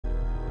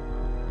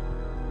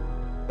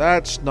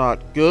That's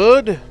not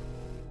good.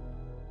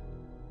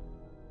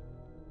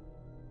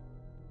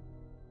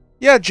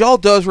 Yeah, Jal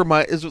is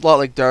a lot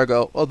like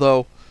Dargo,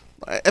 although,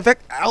 in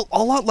fact,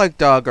 a lot like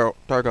Dargo.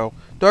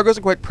 Dargo's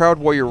a quite proud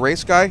warrior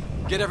race guy.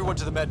 Get everyone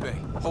to the med bay.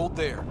 Hold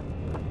there.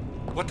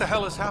 What the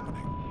hell is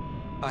happening?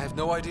 I have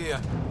no idea.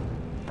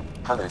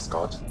 Hello,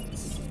 Scott.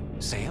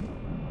 Sam?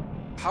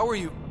 How are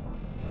you?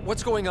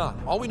 What's going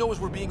on? All we know is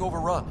we're being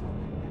overrun.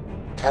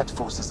 Cat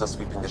forces are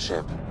sweeping the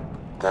ship.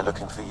 They're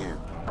looking for you.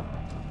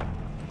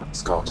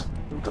 Scott,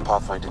 the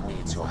Pathfinder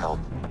needs your help.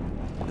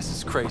 This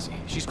is crazy.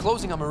 She's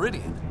closing on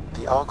Meridian.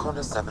 The Archon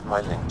has severed my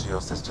link to your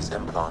sister's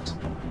implant.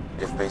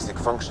 If basic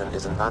function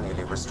isn't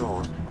manually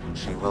restored,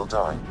 she will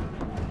die.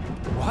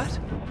 What?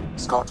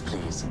 Scott,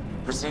 please.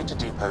 Proceed to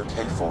Depot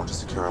K4 to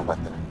secure a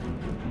weapon.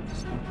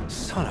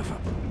 Son of a...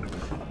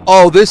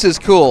 Oh, this is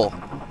cool.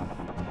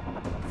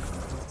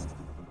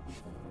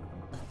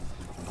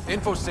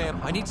 Info, Sam.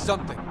 I need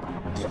something.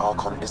 The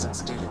Archon isn't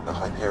stealing the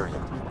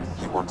Hyperion.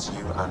 He wants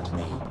you and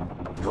me.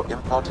 Your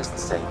implant is the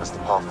same as the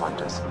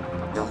Pathfinder's.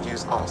 He'll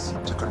use us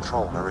to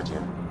control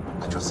Meridian,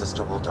 and your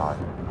sister will die.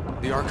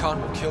 The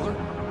Archon will kill her?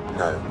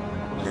 No,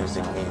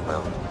 losing me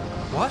will.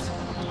 What?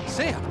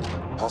 Sam?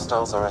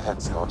 Hostiles are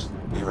ahead, Scott.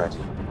 Be ready.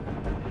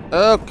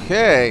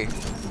 Okay.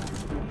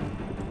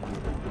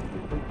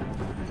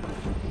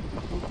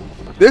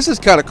 This is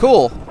kind of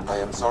cool. I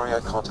am sorry I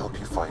can't help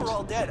you fight. We're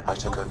all dead. I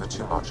took over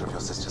too much of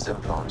your sister's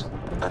implant,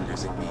 and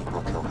losing me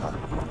will kill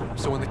her.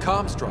 So when the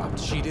comms dropped,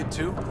 she did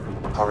too?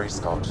 Hurry,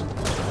 Scott.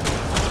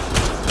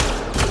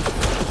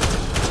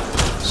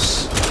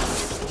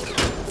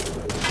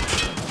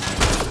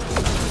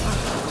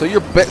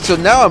 So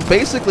now I'm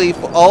basically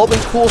all the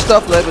cool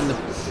stuff that I've been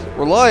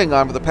relying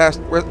on for the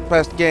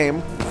past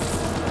game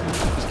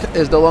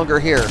is no longer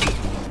here.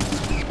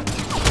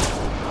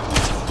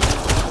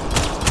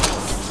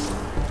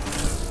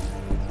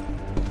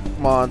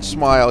 Come on,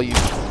 smile, you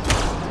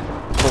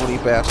phony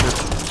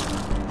bastard.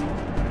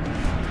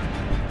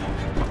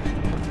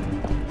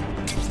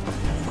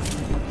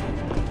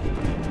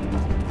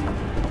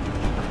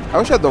 I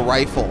wish I had the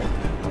rifle.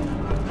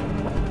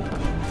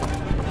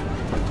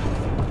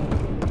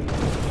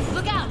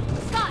 Look out!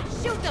 Scott,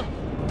 shoot them!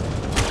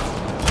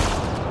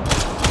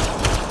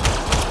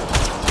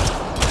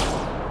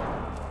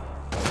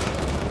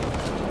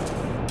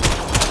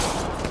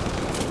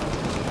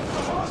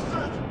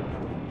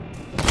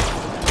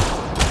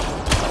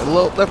 The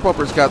left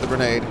bumper's got the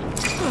grenade.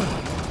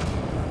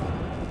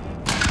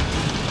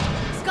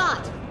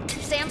 Scott,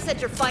 Sam said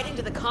you're fighting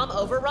to the comm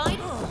override?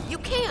 You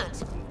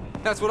can't!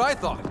 That's what I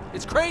thought.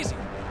 It's crazy.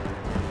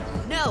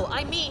 No,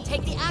 I mean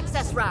take the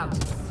access route.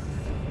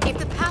 If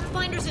the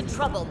Pathfinder's in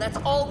trouble, that's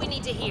all we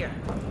need to hear.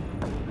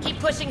 Keep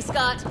pushing,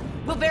 Scott.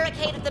 We'll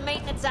barricade at the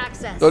maintenance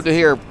access. Go to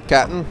here,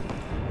 Captain.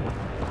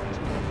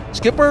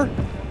 Skipper?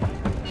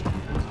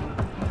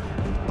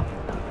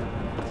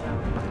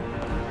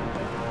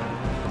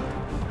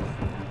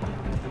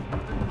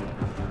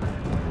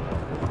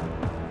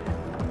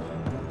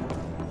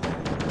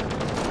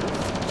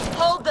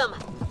 Hold them!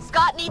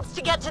 Scott needs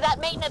to get to that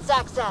maintenance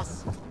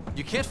access.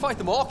 You can't fight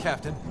them all,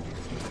 Captain.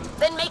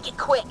 Then make it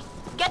quick.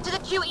 Get to the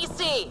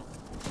QEC.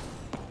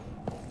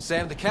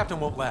 Sam, the captain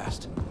won't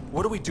last.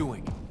 What are we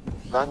doing?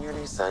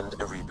 Manually send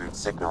a reboot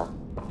signal.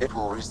 It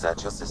will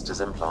reset your sister's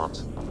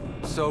implant.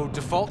 So,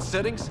 default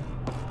settings?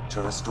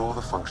 To restore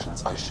the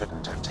functions I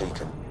shouldn't have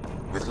taken.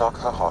 With luck,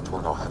 her heart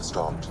will not have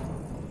stopped.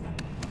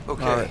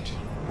 Okay, All right.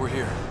 We're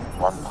here.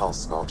 One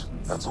pulse, Scott.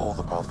 That's all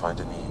the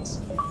Pathfinder needs.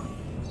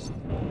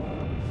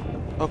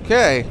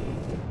 Okay.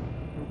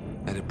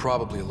 And it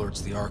probably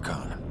alerts the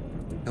Archon.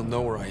 He'll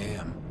know where I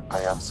am.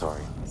 I am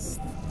sorry.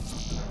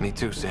 Me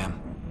too, Sam.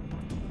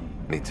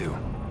 Me too.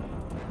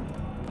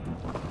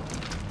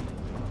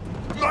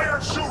 Liar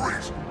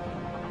Shuris!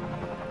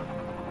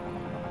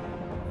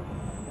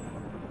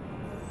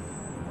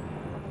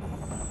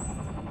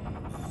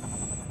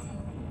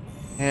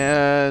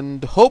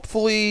 And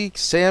hopefully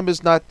Sam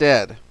is not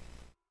dead.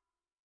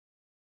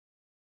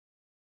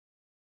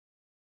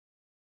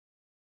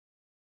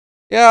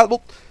 Yeah,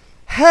 well,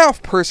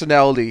 half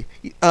personality.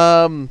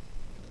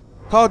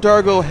 Call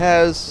Dargo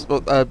has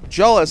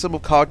Jal has some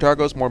of Call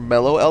Dargo's more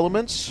mellow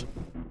elements,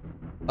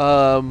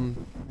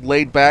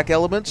 laid back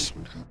elements,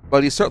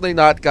 but he's certainly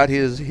not got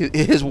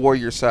his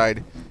warrior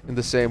side in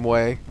the same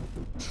way.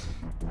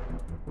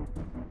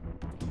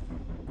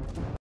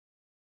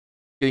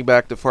 Getting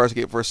back to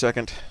Farscape for a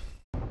second.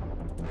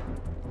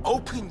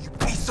 Open, you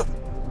piece of...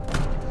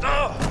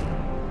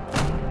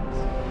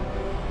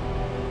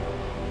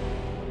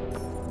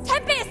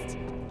 Tempest!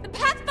 The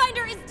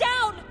Pathfinder is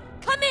down!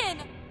 Come in!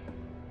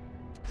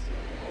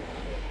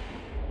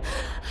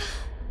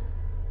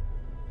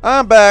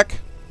 I'm back.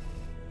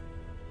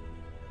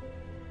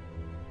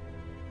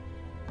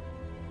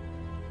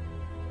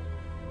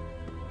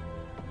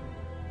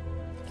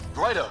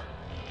 Ryder,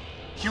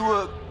 you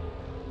were...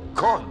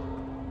 gone.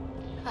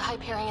 The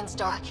Hyperion's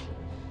dark.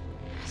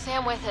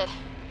 Sam with it.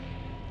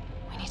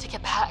 We need to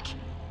get back.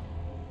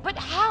 But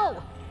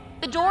how?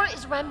 The door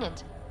is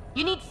remnant.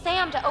 You need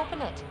Sam to open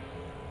it.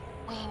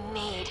 We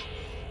need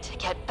to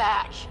get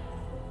back.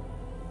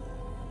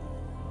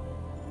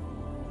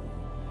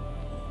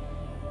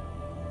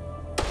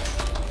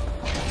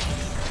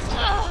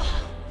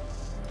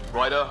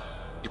 Ryder,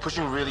 you're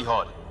pushing really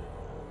hard.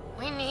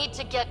 We need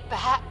to get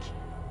back.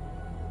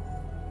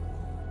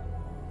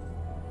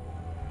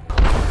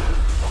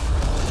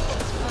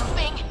 It's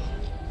moving.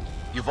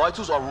 Your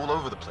vitals are all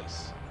over the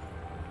place.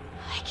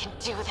 I can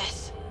do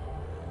this.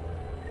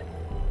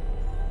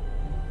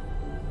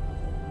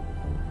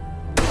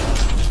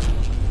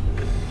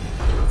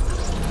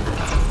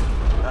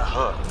 That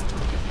hurt.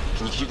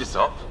 Can you keep this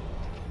up?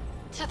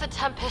 To the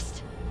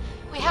Tempest.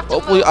 We have to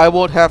Hopefully move. I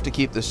won't have to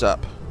keep this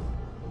up.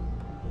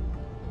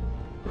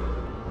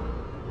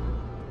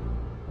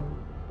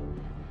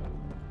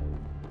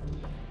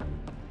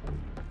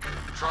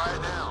 Try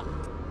it now.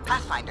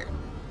 Pathfinder.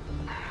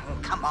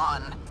 Come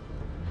on.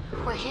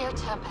 We're here,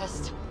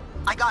 Tempest.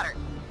 I got her.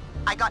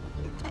 I got...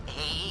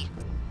 Hey.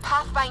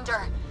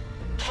 Pathfinder!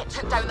 Kit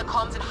took down the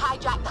comms and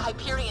hijacked the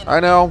Hyperion.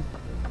 I know.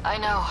 I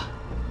know.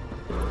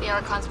 The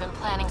Archon's been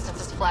planning since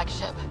his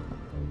flagship.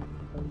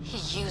 He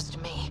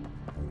used me.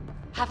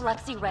 Have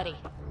Lexi ready.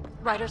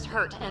 Ryder's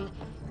hurt, and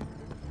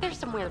there's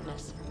some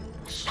weirdness.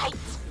 Shite!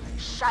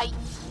 Shite!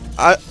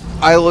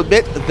 I'll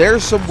admit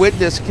there's some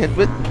weirdness can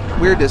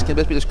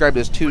best be described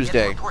as We're getting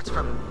Tuesday. reports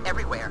from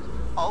everywhere.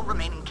 All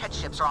remaining Ket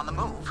ships are on the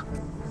move.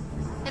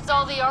 It's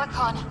all the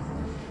Archon.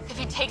 If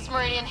he takes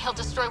Meridian, he'll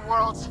destroy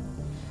worlds.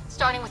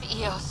 Starting with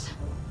Eos.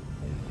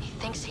 He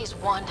thinks he's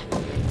won.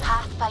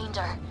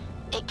 Pathfinder.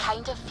 It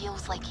kind of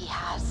feels like he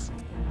has.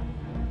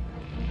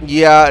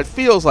 Yeah, it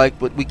feels like,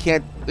 but it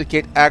can't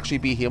actually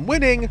be him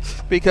winning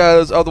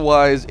because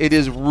otherwise it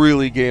is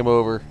really game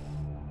over.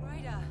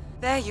 Ryder,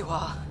 there you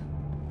are.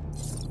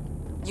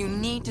 You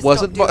need to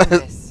Wasn't stop doing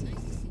mu- this.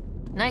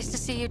 Nice to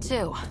see you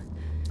too.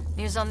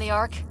 News on the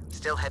Ark?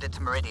 Still headed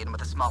to Meridian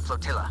with a small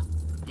flotilla.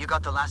 You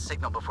got the last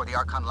signal before the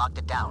Archon locked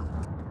it down.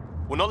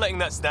 We're not letting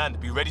that stand.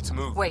 Be ready to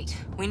move. Wait,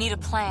 we need a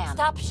plan.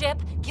 Stop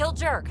ship, kill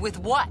Jerk. With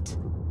what?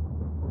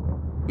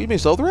 We may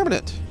sell the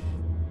Remnant.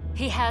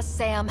 He has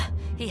Sam,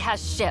 he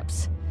has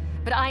ships,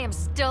 but I am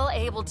still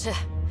able to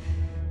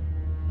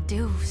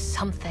do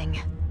something.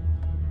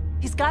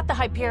 He's got the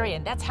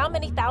Hyperion. That's how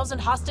many thousand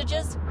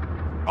hostages?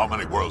 How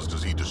many worlds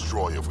does he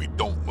destroy if we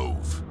don't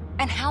move?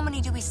 And how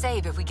many do we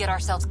save if we get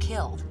ourselves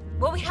killed?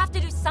 Well, we have to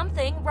do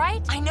something,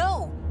 right? I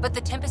know, but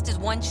the Tempest is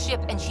one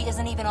ship and she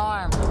isn't even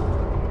armed.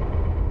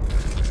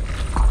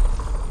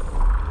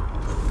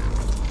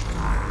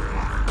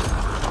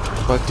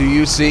 But do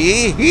you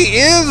see? He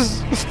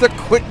is the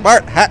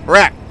Quitmark Hat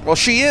Rack. Well,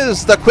 she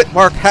is the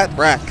Quitmark Hat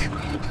Rack.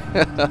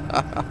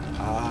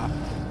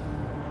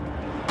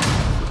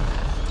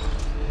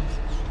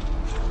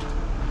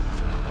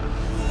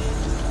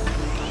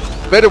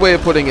 Better way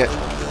of putting it.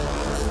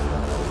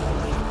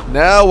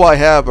 Now I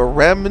have a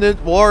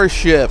remnant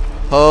warship.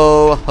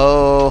 Ho,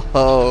 ho,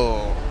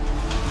 ho.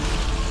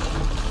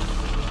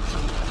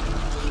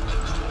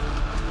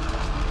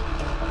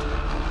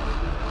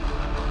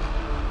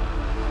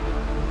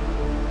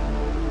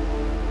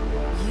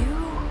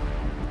 You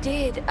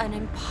did an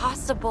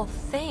impossible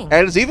thing.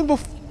 And it's even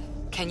before.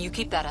 Can you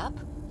keep that up?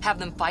 Have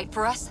them fight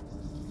for us?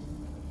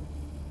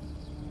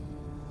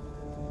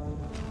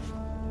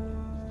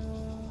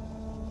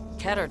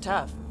 Ket are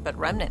tough, but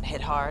Remnant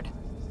hit hard.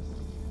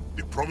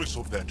 The promise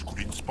of that could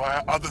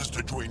inspire others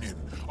to join in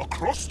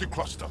across the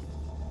cluster.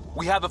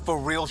 We have a for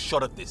real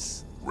shot at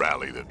this.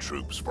 Rally the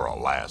troops for a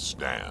last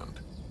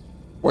stand.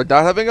 We're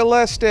not having a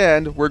last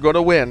stand. We're going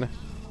to win.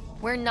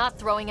 We're not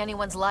throwing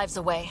anyone's lives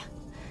away.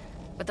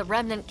 But the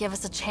Remnant give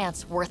us a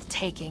chance worth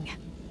taking.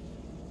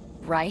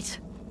 Right?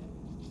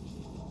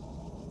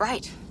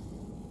 Right.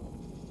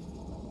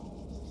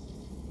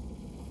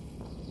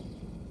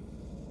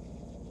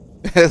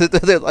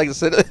 Like I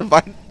said,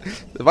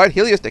 invite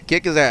Helios to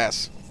kick his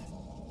ass.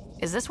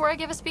 Is this where I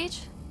give a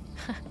speech?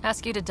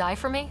 Ask you to die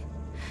for me?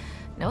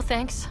 No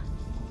thanks.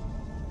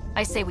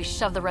 I say we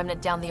shove the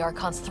Remnant down the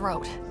Archon's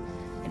throat.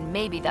 And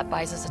maybe that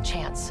buys us a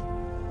chance.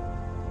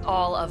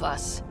 All of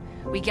us.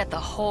 We get the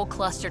whole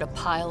cluster to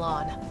pile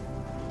on.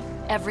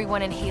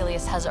 Everyone in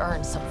Helios has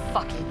earned some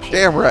fucking payback.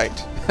 Damn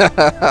right.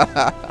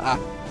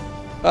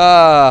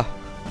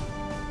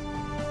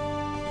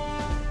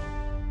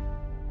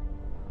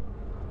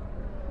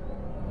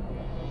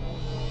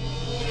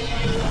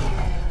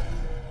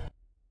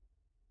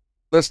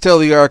 Let's tell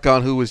the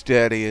Archon who his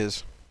daddy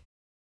is.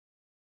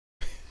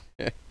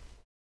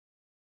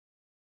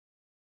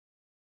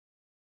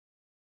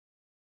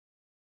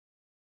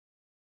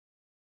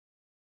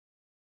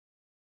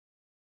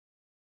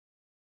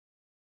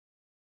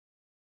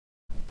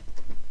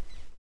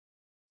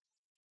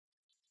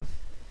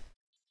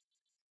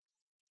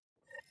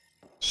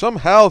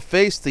 Somehow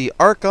face the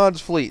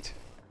Archon's fleet.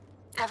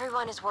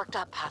 Everyone is worked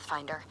up,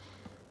 Pathfinder.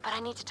 But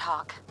I need to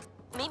talk.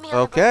 Meet me on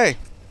Okay.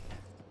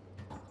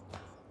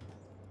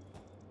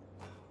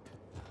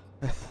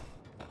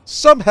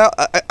 Somehow,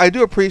 I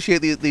do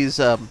appreciate these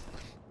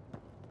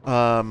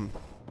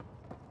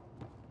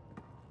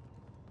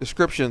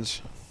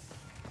descriptions.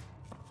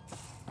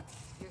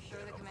 You're sure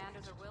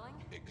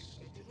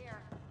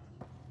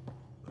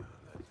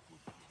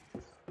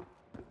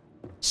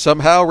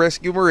somehow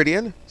rescue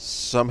Meridian,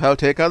 somehow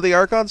take on the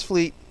Archon's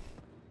fleet.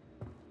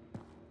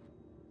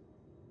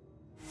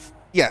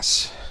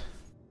 Yes.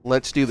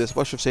 Let's do this.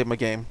 I should have saved my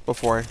game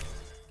before I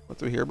went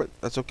through here, but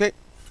that's okay.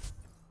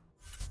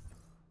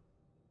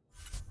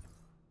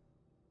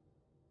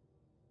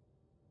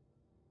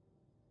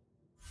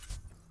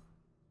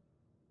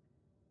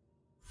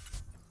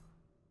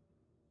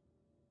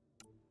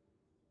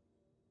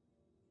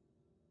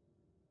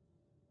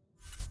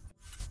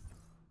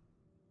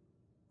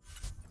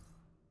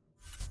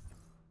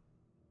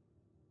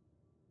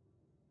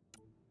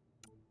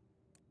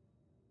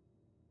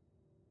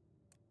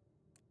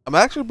 I'm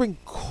actually going to bring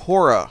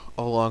Cora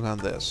along on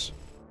this.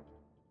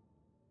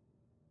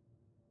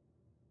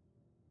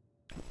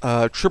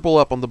 Triple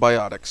up on the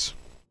biotics.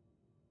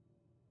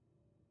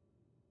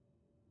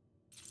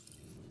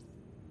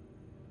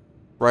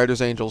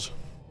 Ryder's Angels.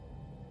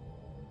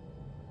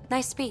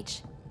 Nice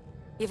speech.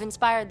 You've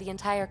inspired the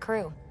entire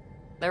crew.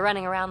 They're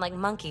running around like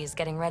monkeys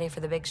getting ready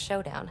for the big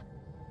showdown.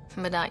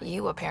 But not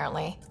you,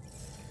 apparently.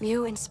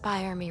 You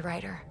inspire me,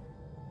 Ryder.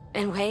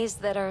 In ways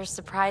that are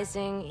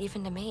surprising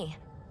even to me.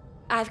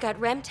 I've got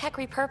Rem tech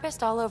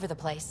repurposed all over the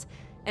place,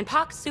 and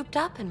Pox souped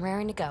up and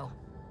raring to go.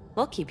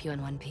 We'll keep you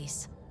in one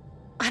piece.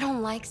 I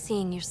don't like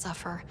seeing you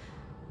suffer.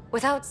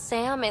 Without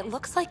Sam, it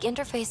looks like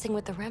interfacing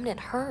with the Remnant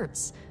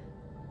hurts.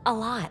 A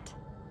lot.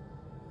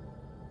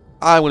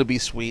 I want to be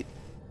sweet.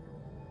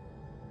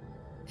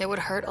 It would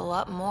hurt a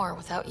lot more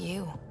without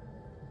you.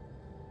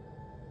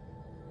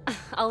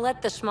 I'll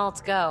let the schmaltz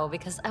go,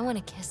 because I want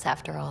to kiss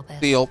after all this.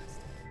 Deal.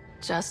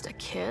 Just a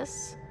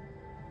kiss?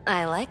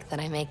 I like that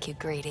I make you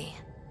greedy.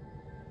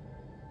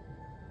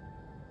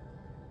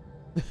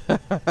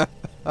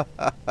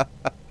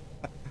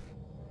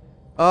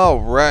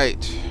 All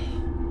right.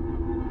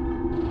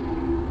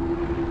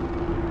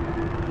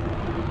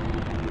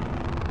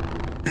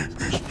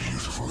 It is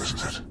beautiful,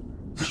 isn't it?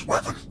 This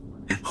weapon.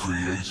 It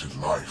created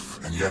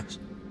life, and yet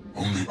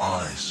only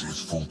I see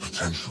its full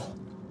potential.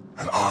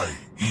 And I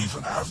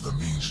even have the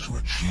means to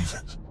achieve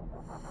it.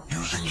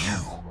 Using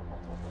you.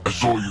 I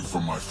saw you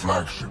from my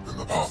flagship in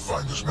the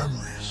Pathfinder's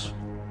memories.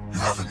 You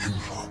have an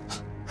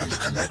implant and a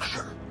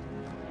connection.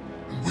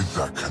 And with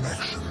that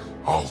connection,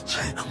 I'll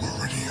take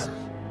Meridian.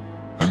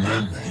 And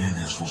then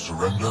Helios will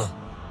surrender,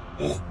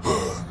 or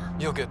burn.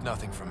 You'll get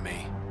nothing from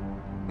me.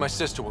 My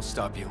sister will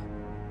stop you.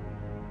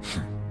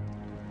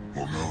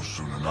 We'll know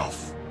soon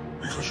enough,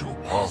 because your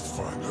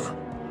Pathfinder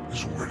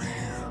is already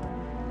here.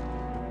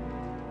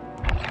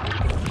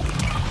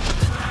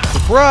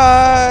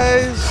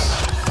 Surprise!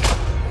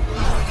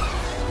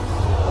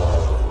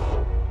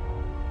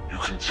 You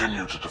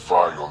continue to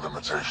defy your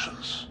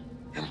limitations.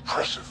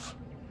 Impressive.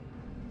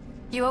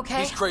 You okay?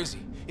 He's crazy.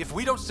 If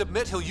we don't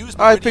submit, he'll use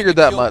I Meridian figured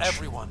to that kill much.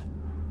 everyone.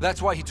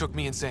 That's why he took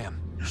me and Sam.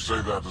 You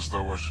say that as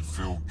though I should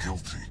feel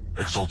guilty.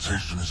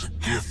 Exaltation is a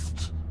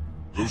gift.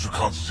 Those who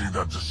can't see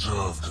that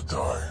deserve to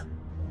die.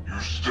 You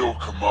still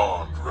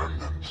command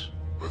Remnant,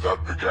 but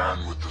that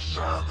began with the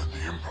Sam and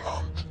the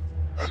implant.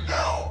 And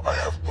now I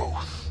have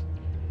both.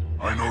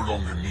 I no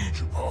longer need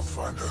you,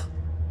 Pathfinder.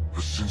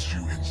 But since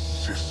you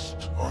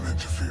insist on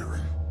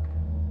interfering,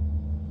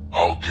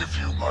 I'll give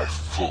you my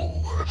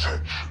full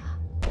attention.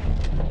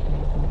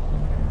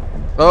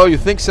 Oh, you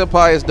think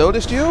Senpai has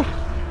noticed you?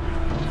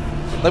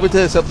 Let me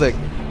tell you something.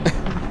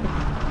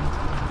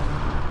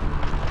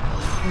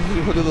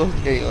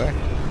 Anyway.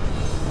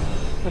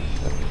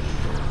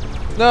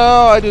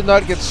 No, I did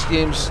not get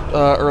games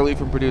early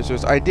from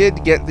producers. I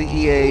did get the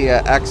EA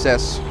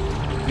access.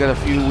 Got a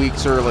few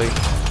weeks early.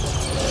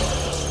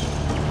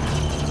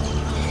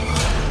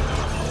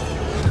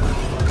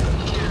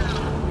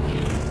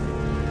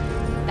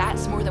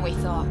 That's more than we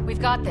thought.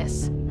 We've got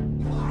this.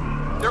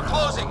 They're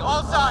closing,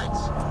 all sides!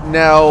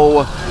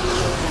 Now...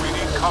 We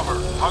need cover.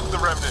 Hug the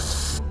Remnant.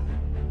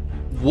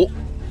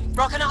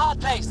 Rock in a hard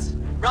place.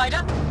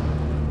 Ryder?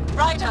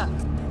 Ryder!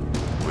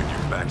 When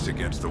your back's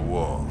against the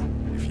wall,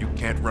 if you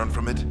can't run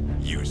from it,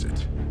 use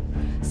it.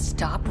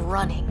 Stop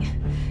running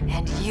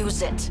and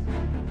use it.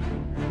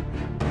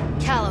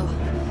 Callow,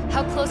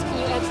 how close can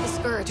you edge the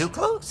Scourge? Too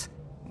close?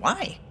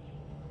 Why?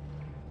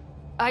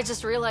 I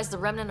just realized the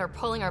Remnant are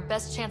pulling our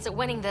best chance at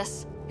winning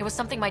this. It was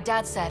something my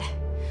dad said.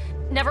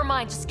 Never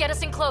mind, just get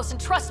us in close and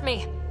trust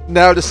me.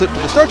 Now, to slip to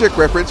the Star Trek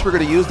reference, we're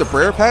going to use the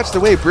Brer Patch the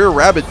way Brer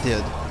Rabbit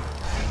did.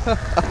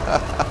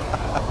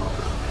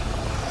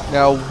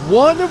 Now,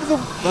 one of the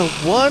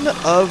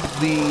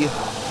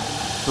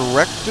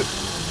director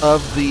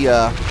of the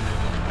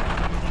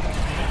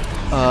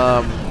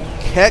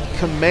Ket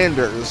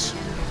commanders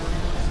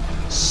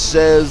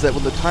says that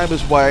when the time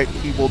is right,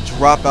 he will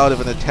drop out of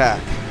an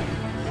attack.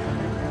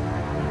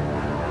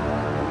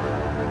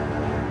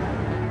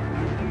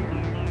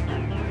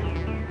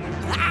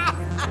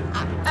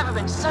 Never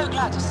been so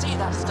glad to see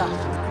that stuff.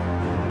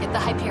 Get the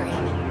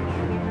Hyperion.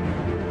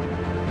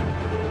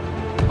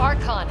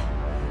 Archon,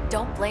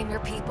 don't blame your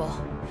people.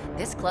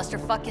 This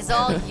clusterfuck is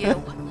all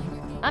you.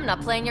 I'm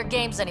not playing your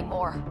games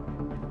anymore.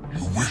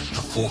 You wish to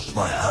force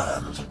my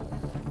hand?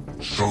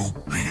 So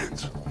be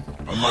it.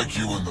 Unlike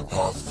you and the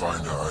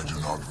Pathfinder, I do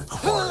not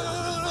require an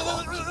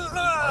implant.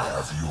 I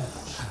have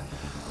yours.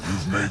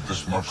 You've made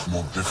this much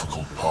more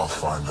difficult,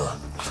 Pathfinder,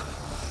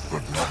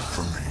 but not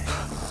for me.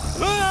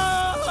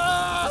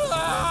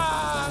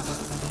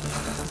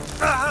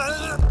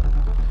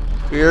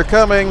 We're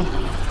coming.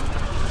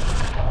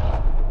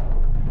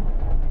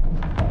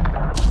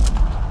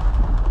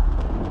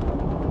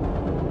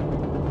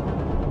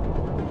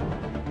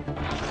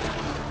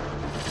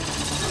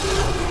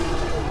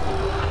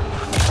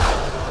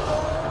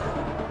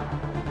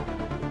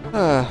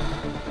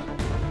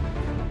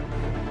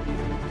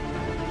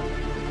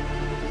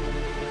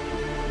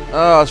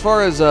 As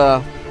far as